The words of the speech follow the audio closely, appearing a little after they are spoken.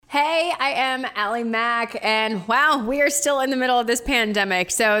I am Allie Mack, and wow, we are still in the middle of this pandemic.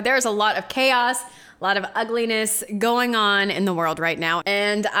 So there's a lot of chaos, a lot of ugliness going on in the world right now.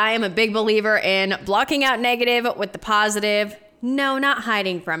 And I am a big believer in blocking out negative with the positive. No, not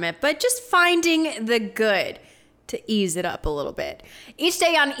hiding from it, but just finding the good to ease it up a little bit. Each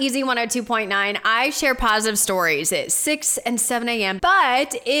day on Easy 102.9, I share positive stories at 6 and 7 a.m.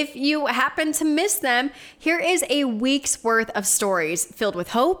 But if you happen to miss them, here is a week's worth of stories filled with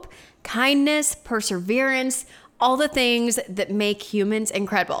hope, kindness, perseverance, all the things that make humans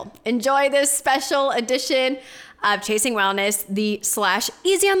incredible. Enjoy this special edition of Chasing Wellness, the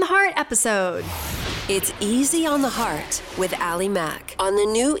 /Easy on the Heart episode. It's Easy on the Heart with Allie Mack on the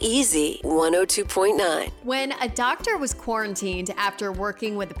new Easy 102.9. When a doctor was quarantined after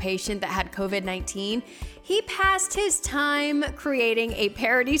working with a patient that had COVID-19, he passed his time creating a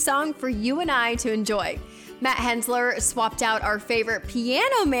parody song for you and I to enjoy. Matt Hensler swapped out our favorite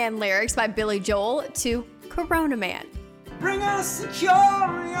Piano Man lyrics by Billy Joel to Corona Man. Bring us secure,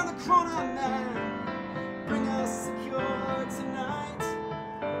 you're the Corona Man. Bring us secure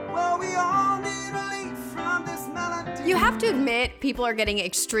tonight. Well, we all need relief from this melody. You have to admit, people are getting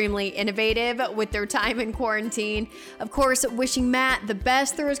extremely innovative with their time in quarantine. Of course, wishing Matt the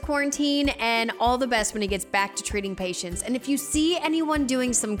best through his quarantine and all the best when he gets back to treating patients. And if you see anyone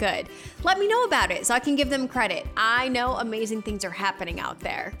doing some good, let me know about it so I can give them credit. I know amazing things are happening out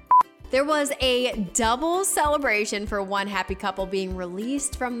there. There was a double celebration for one happy couple being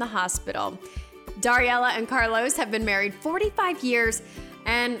released from the hospital. Dariella and Carlos have been married 45 years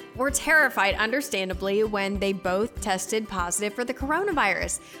and were terrified, understandably, when they both tested positive for the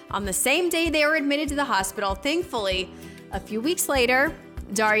coronavirus. On the same day they were admitted to the hospital, thankfully, a few weeks later,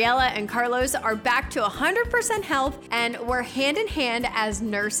 Dariella and Carlos are back to 100% health and were hand in hand as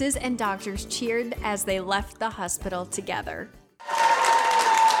nurses and doctors cheered as they left the hospital together.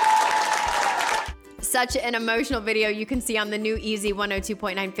 Such an emotional video you can see on the new Easy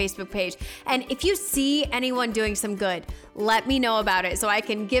 102.9 Facebook page. And if you see anyone doing some good, let me know about it so I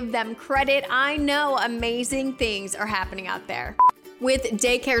can give them credit. I know amazing things are happening out there. With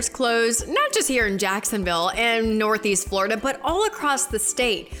daycares closed, not just here in Jacksonville and Northeast Florida, but all across the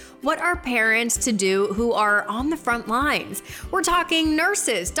state, what are parents to do who are on the front lines? We're talking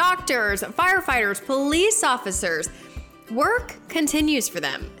nurses, doctors, firefighters, police officers. Work continues for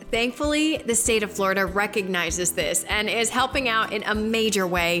them. Thankfully, the state of Florida recognizes this and is helping out in a major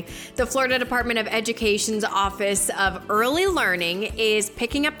way. The Florida Department of Education's Office of Early Learning is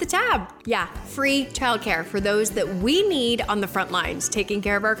picking up the tab. Yeah, free childcare for those that we need on the front lines, taking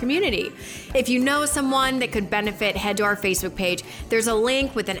care of our community. If you know someone that could benefit, head to our Facebook page. There's a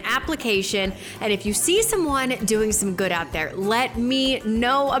link with an application. And if you see someone doing some good out there, let me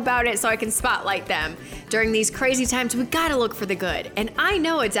know about it so I can spotlight them. During these crazy times, we gotta look for the good. And I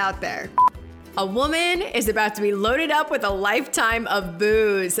know it's out there. A woman is about to be loaded up with a lifetime of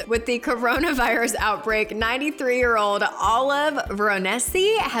booze. With the coronavirus outbreak, 93-year-old Olive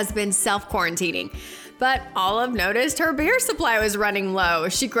Veronesi has been self-quarantining. But Olive noticed her beer supply was running low.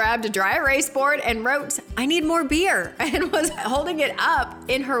 She grabbed a dry erase board and wrote, "I need more beer," and was holding it up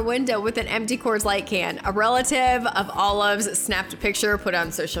in her window with an empty Coors Light can. A relative of Olive's snapped a picture, put it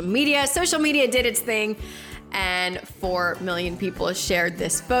on social media. Social media did its thing, and 4 million people shared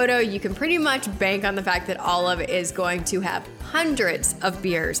this photo. You can pretty much bank on the fact that Olive is going to have hundreds of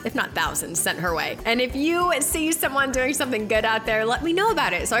beers, if not thousands, sent her way. And if you see someone doing something good out there, let me know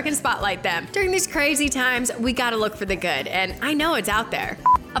about it so I can spotlight them. During these crazy times, we gotta look for the good, and I know it's out there.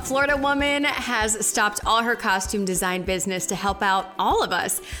 A Florida woman has stopped all her costume design business to help out all of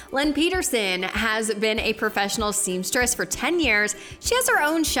us. Lynn Peterson has been a professional seamstress for 10 years. She has her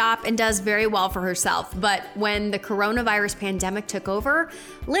own shop and does very well for herself. But when the coronavirus pandemic took over,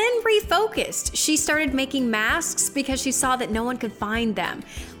 Lynn refocused. She started making masks because she saw that no one could find them.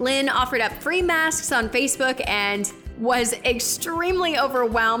 Lynn offered up free masks on Facebook and was extremely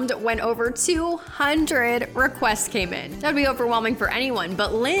overwhelmed when over 200 requests came in. That'd be overwhelming for anyone,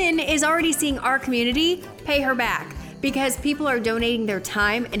 but Lynn is already seeing our community pay her back because people are donating their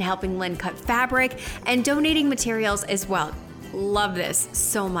time and helping Lynn cut fabric and donating materials as well. Love this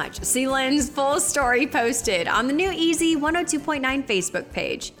so much. See Lynn's full story posted on the new Easy 102.9 Facebook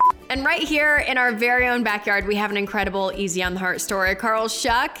page. And right here in our very own backyard, we have an incredible Easy on the Heart story. Carl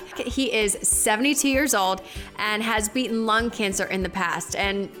Shuck, he is 72 years old and has beaten lung cancer in the past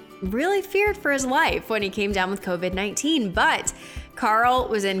and really feared for his life when he came down with COVID-19. But Carl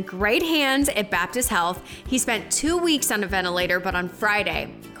was in great hands at Baptist Health. He spent 2 weeks on a ventilator, but on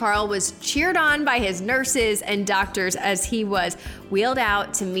Friday, Carl was cheered on by his nurses and doctors as he was wheeled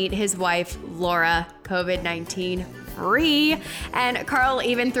out to meet his wife, Laura. COVID-19 free. And Carl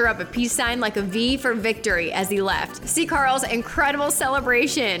even threw up a peace sign like a V for victory as he left. See Carl's incredible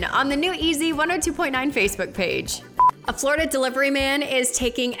celebration on the new Easy 102.9 Facebook page. A Florida delivery man is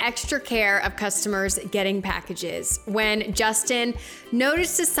taking extra care of customers getting packages. When Justin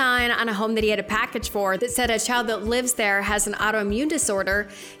noticed a sign on a home that he had a package for that said a child that lives there has an autoimmune disorder,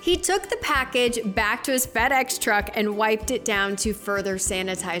 he took the package back to his FedEx truck and wiped it down to further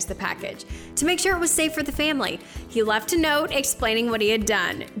sanitize the package to make sure it was safe for the family. He left a note explaining what he had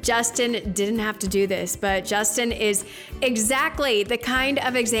done. Justin didn't have to do this, but Justin is exactly the kind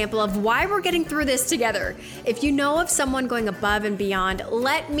of example of why we're getting through this together. If you know of someone going above and beyond,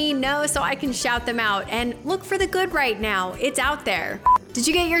 let me know so I can shout them out. And look for the good right now. It's out there. Did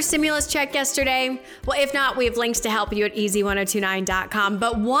you get your stimulus check yesterday? Well, if not, we have links to help you at easy1029.com.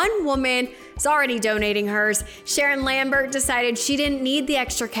 But one woman is already donating hers. Sharon Lambert decided she didn't need the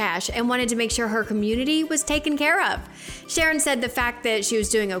extra cash and wanted to make sure her community was taken care of. Sharon said the fact that she was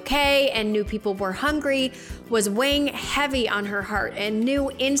doing okay and knew people were hungry was weighing heavy on her heart and knew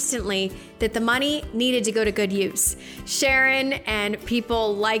instantly that the money needed to go to good use. Sharon and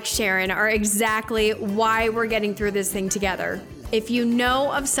people like Sharon are exactly why we're getting through this thing together. If you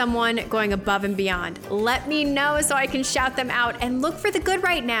know of someone going above and beyond, let me know so I can shout them out, and look for the good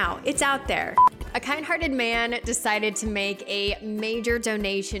right now. It's out there. A kind-hearted man decided to make a major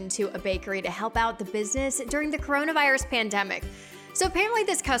donation to a bakery to help out the business during the coronavirus pandemic. So apparently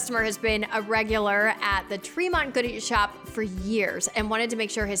this customer has been a regular at the Tremont Goodie shop for years and wanted to make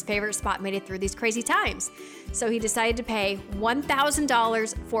sure his favorite spot made it through these crazy times. So he decided to pay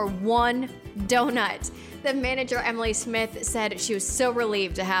 $1,000 for one donut. The manager, Emily Smith, said she was so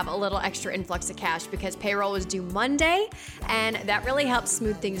relieved to have a little extra influx of cash because payroll was due Monday, and that really helped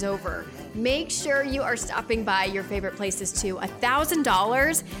smooth things over. Make sure you are stopping by your favorite places too.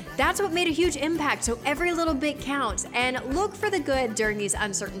 $1,000, that's what made a huge impact, so every little bit counts. And look for the good during these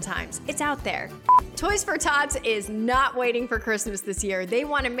uncertain times. It's out there. Toys for Tots is not waiting for Christmas this year. They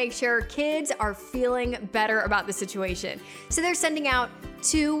want to make sure kids are feeling better about the situation. So they're sending out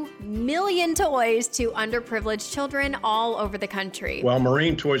 2 million toys to underprivileged children all over the country. While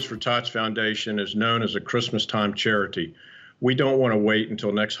Marine Toys for Tots Foundation is known as a Christmas time charity, we don't want to wait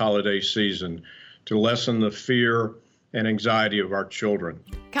until next holiday season to lessen the fear and anxiety of our children.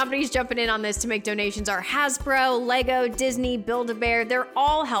 Companies jumping in on this to make donations are Hasbro, Lego, Disney, Build-A-Bear. They're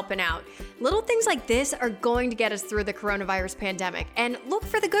all helping out. Little things like this are going to get us through the coronavirus pandemic. And look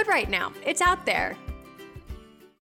for the good right now. It's out there.